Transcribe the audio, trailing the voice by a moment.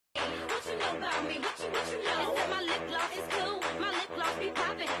know about me? What you know? They said my lip gloss is cool. My lip gloss be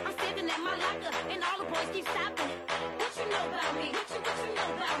popping. I'm standing at my locker and all the boys keep stopping. What you know about me? What you know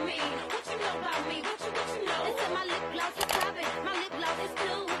about me? What you know about me? What you know? They said my lip gloss is popping. My lip gloss is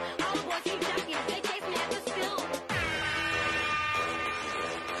cool. All the boys keep jocking. They chase me after school.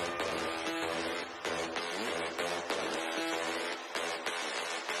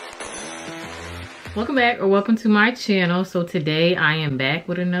 Welcome back, or welcome to my channel. So today I am back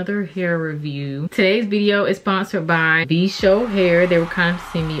with another hair review. Today's video is sponsored by Vshow hair. They were kind of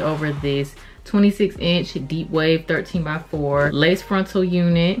sending me over this 26-inch deep wave 13x4 lace frontal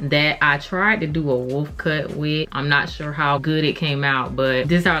unit that I tried to do a wolf cut with. I'm not sure how good it came out, but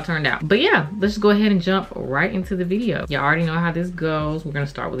this is how it turned out. But yeah, let's just go ahead and jump right into the video. Y'all already know how this goes. We're gonna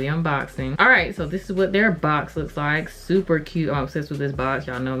start with the unboxing. All right, so this is what their box looks like. Super cute. I'm obsessed with this box.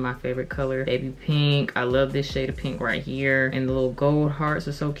 Y'all know my favorite color, baby pink. I love this shade of pink right here, and the little gold hearts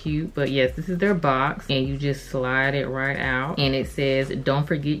are so cute. But yes, this is their box, and you just slide it right out, and it says, "Don't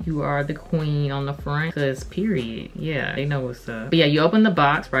forget you are the queen" on the front, because period. Yeah, they know what's up. But yeah, you open the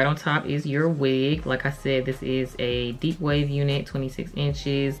box. Right on top is your wig. Like I said, this is a deep wave unit, 26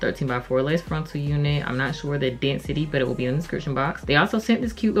 inches 13x4 lace frontal unit. I'm not sure the density, but it will be in the description box. They also sent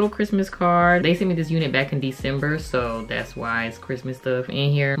this cute little Christmas card. They sent me this unit back in December, so that's why it's Christmas stuff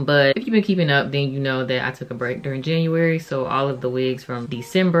in here. But if you've been keeping up, then you know that I took a break during January, so all of the wigs from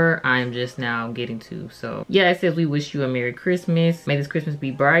December I'm just now getting to. So yeah, it says, "We wish you a Merry Christmas. May this Christmas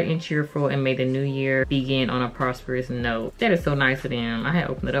be bright and cheerful, and may the new year begin on a prosperous note." That is so nice of them. I had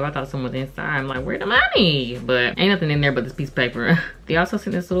opened it up. I thought someone was inside. I'm like, where the money? But ain't nothing in there but this piece of paper. They also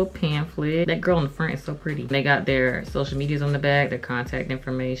sent this little pamphlet. That girl in the front is so pretty. They got their social medias on the back, their contact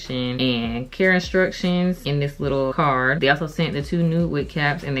information, and care instructions in this little card. They also sent the 2 new wig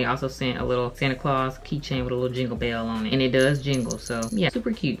caps, and they also sent a little Santa Claus keychain with a little jingle bell on it. And it does jingle, so yeah,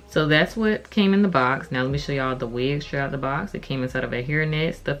 super cute. So that's what came in the box. Now let me show y'all the wig straight out the box. It came inside of a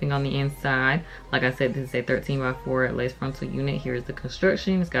hairnet, stuffing on the inside. Like I said, this is a 13x4 lace frontal unit. Here's the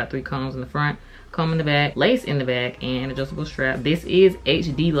construction. It's got 3 combs in the front, comb in the back, lace in the back, and adjustable strap. This is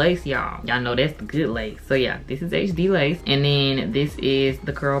HD lace, y'all. Y'all know that's the good lace. So yeah, this is HD lace. And then this is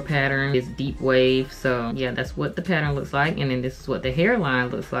the curl pattern. It's deep wave. So yeah, that's what the pattern looks like. And then this is what the hairline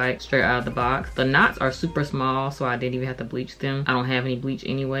looks like straight out of the box. The knots are super small, so I didn't even have to bleach them. I don't have any bleach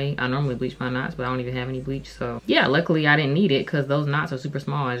anyway. I normally bleach my knots, but I don't even have any bleach. So yeah, luckily I didn't need it because those knots are super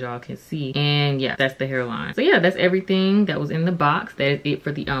small, as y'all can see. And yeah, that's the hairline. So yeah, that's everything that was in the box. That is it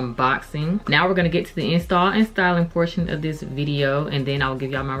for the unboxing. Now we're gonna get to the install and styling portion of this video, and then I'll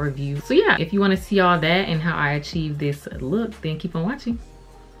give y'all my review. So yeah, if you want to see all that and how I achieved this look, then keep on watching.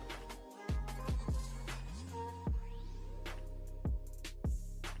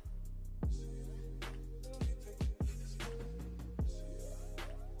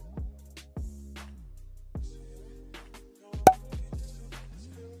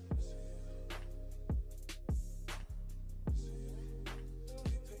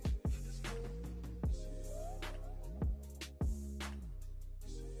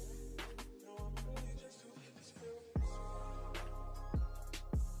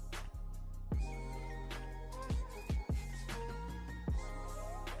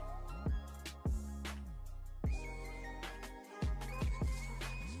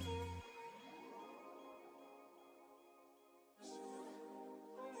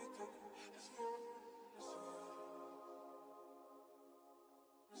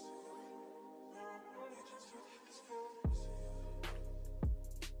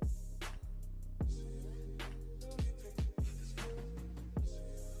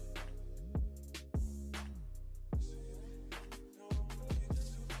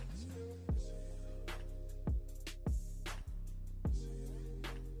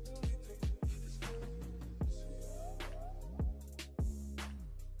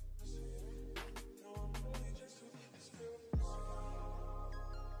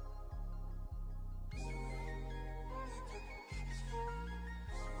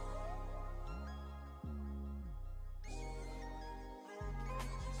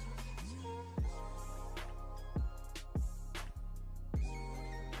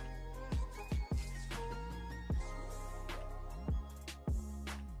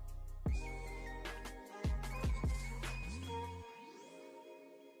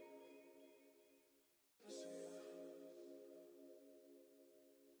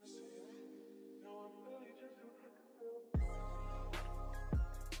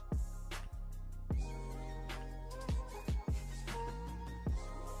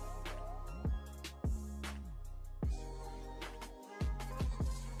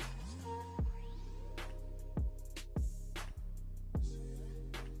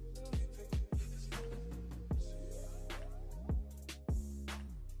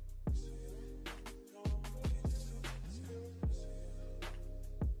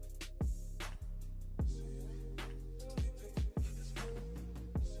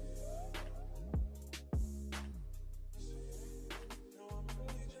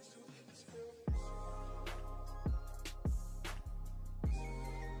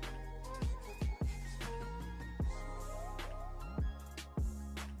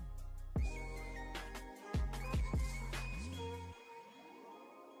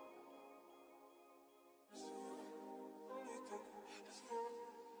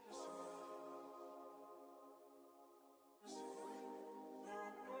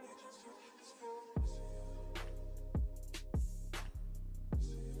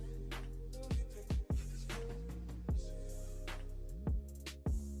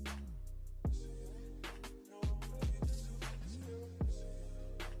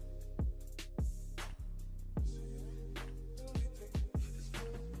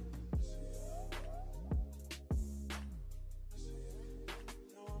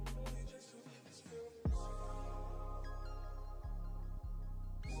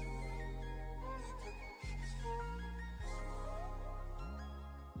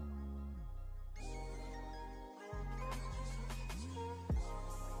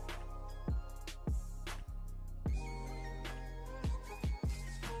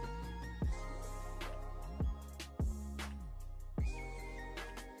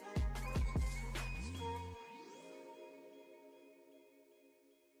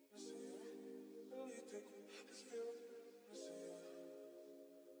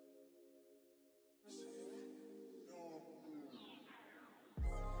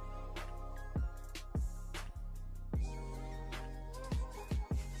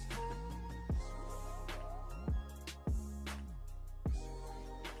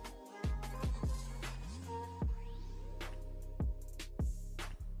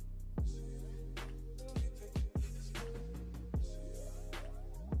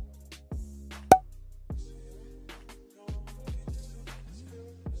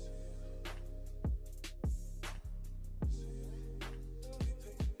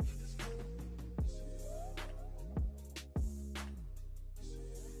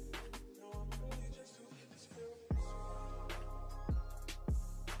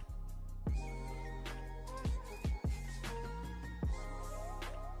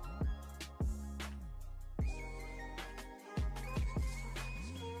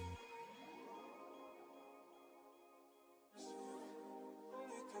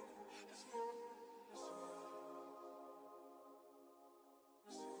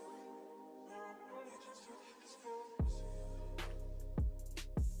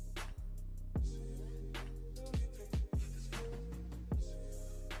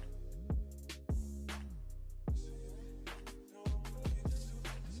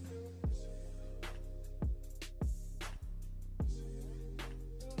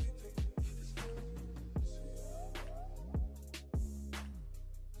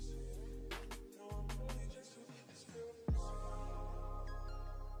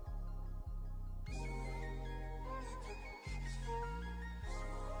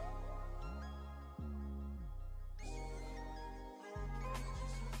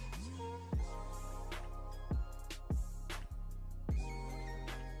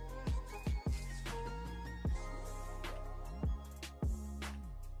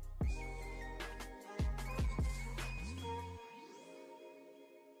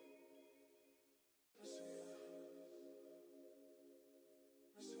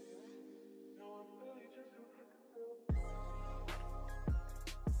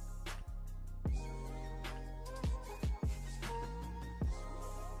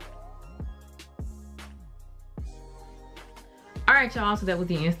 All right, y'all, so that was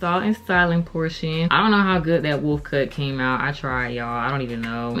the install and styling portion. I don't know how good that wolf cut came out. I tried, y'all. I don't even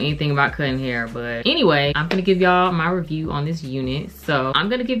know anything about cutting hair, but anyway, I'm gonna give y'all my review on this unit. So I'm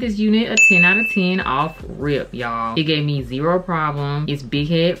gonna give this unit a 10 out of 10 off rip, y'all. It gave me zero problem. It's big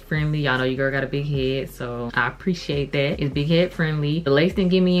head friendly. Y'all know your girl got a big head, so I appreciate that. It's big head friendly. The lace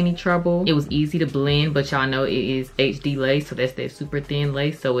didn't give me any trouble. It was easy to blend, but y'all know it is HD lace, so that's that super thin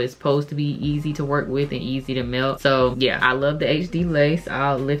lace, so it's supposed to be easy to work with and easy to melt. So yeah, I love the HD lace.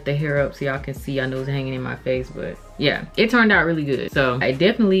 I'll lift the hair up so y'all can see. I know it's hanging in my face, but yeah, it turned out really good. So it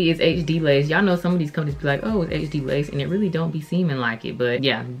definitely is HD lace. Y'all know some of these companies be like, oh, it's HD lace, and it really don't be seeming like it, but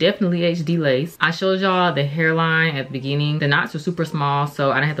yeah, definitely HD lace. I showed y'all the hairline at the beginning. The knots are super small,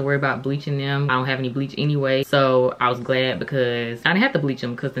 so I didn't have to worry about bleaching them. I don't have any bleach anyway, so I was glad because I didn't have to bleach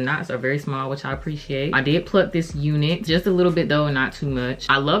them because the knots are very small, which I appreciate. I did pluck this unit just a little bit though, not too much.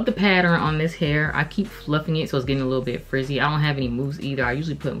 I love the pattern on this hair. I keep fluffing it so it's getting a little bit frizzy. I don't have any mousse either. I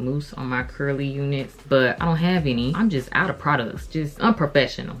usually put mousse on my curly units, but I don't have any. I'm just out of products, just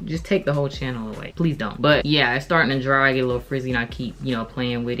unprofessional. Just take the whole channel away, please don't. But yeah, it's starting to dry, get a little frizzy, and I keep, you know,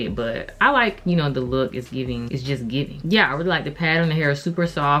 playing with it, but I like, you know, the look it's giving. It's just giving. Yeah, I really like the pattern. The hair is super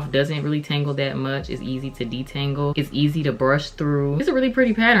soft, doesn't really tangle that much. It's easy to detangle, it's easy to brush through. It's a really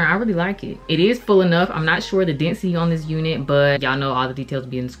pretty pattern. I really like it. It is full enough. I'm not sure the density on this unit, but y'all know all the details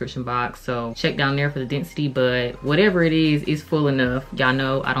will be in the description box, so check down there for the density. But whatever it is, it's full enough. Y'all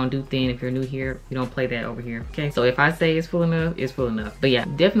know I don't do thin. If you're new here, we don't play that over here, okay? So if I say it's full enough, it's full enough. But yeah,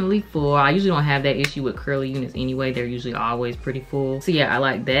 definitely full. I usually don't have that issue with curly units anyway. They're usually always pretty full. So yeah, I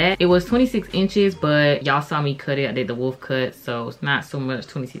like that. It was 26 inches, but y'all saw me cut it. I did the wolf cut, so it's not so much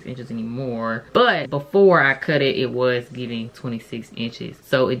 26 inches anymore. But before I cut it, it was giving 26 inches.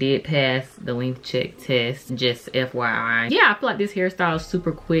 So it did pass the length check test, just FYI. Yeah, I feel like this hairstyle is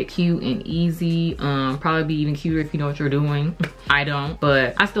super quick, cute, and easy. Probably be even cuter if you know what you're doing. I don't,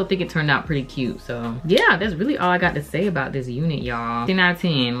 but I still think it turned out pretty cute. So yeah, that's really all I got to say about this unit, y'all. 10 out of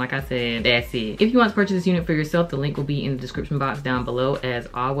 10, like I said, that's it. If you want to purchase this unit for yourself, the link will be in the description box down below as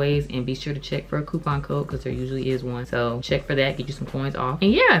always, and be sure to check for a coupon code because there usually is one. So check for that, get you some coins off.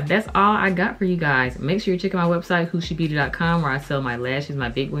 And yeah, that's all I got for you guys. Make sure you check out my website, whoshebeauty.com, where I sell my lashes, my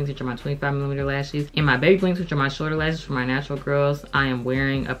big blinks, which are my 25mm lashes, and my baby blinks, which are my shorter lashes for my natural girls. I am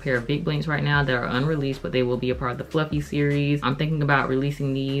wearing a pair of big blinks right now that are unreleased, but they will be a part of the Fluffy series. I'm thinking about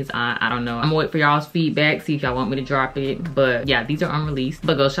releasing these. I don't know. I'm gonna wait for y'all's feedback, see if y'all want me to drop it. But yeah, these are unreleased.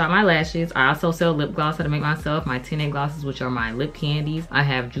 But go shop my lashes. I also sell lip gloss that I make myself, my tinted glosses, which are my lip candies. I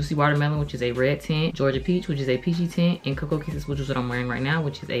have Juicy Watermelon, which is a red tint, Georgia Peach, which is a peachy tint, and Cocoa Kisses, which is what I'm wearing right now,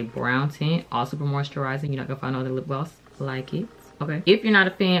 which is a brown tint. All super moisturizing. You're not gonna find no other lip gloss like it. Okay. If you're not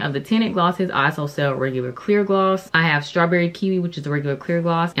a fan of the tinted glosses, I also sell regular clear gloss. I have Strawberry Kiwi, which is a regular clear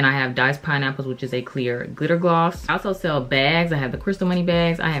gloss, and I have Diced Pineapples, which is a clear glitter gloss. I also sell bags. I have the Crystal Money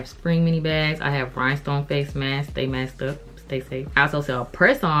bags. I have Spring Mini bags. I have Rhinestone face masks. Stay masked up. Stay safe. I also sell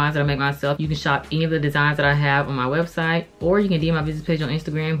press-ons that I make myself. You can shop any of the designs that I have on my website, or you can DM my business page on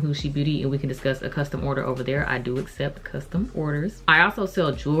Instagram, Who's She Beauty, and we can discuss a custom order over there. I do accept custom orders. I also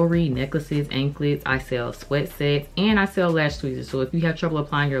sell jewelry, necklaces, anklets. I sell sweat sets, and I sell lash tweezers. So if you have trouble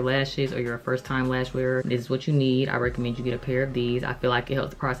applying your lashes or you're a first-time lash wearer, this is what you need. I recommend you get a pair of these. I feel like it helps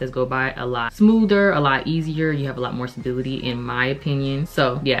the process go by a lot smoother, a lot easier. You have a lot more stability, in my opinion.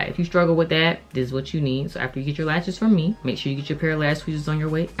 So yeah, if you struggle with that, this is what you need. So after you get your lashes from me, make sure you get your pair of lash tweezers on your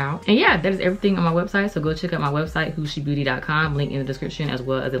way out. And yeah, that is everything on my website. So go check out my website, whoshebeauty.com, link in the description, as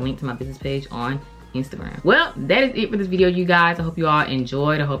well as a link to my business page on Instagram. Well, that is it for this video, you guys. I hope you all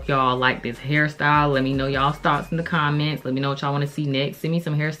enjoyed. I hope y'all like this hairstyle. Let me know y'all's thoughts in the comments. Let me know what y'all want to see next. Send me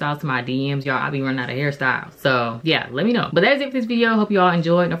some hairstyles to my DMs, y'all. I'll be running out of hairstyles, so yeah, let me know. But that is it for this video. Hope you all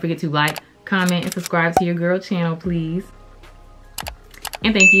enjoyed. Don't forget to like, comment, and subscribe to your girl channel, please.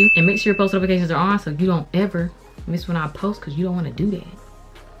 And thank you. And make sure your post notifications are on so you don't ever miss when I post, because you don't want to do that.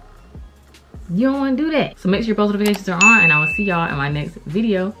 You don't want to do that. So make sure your post notifications are on, and I will see y'all in my next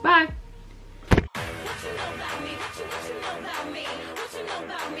video. Bye.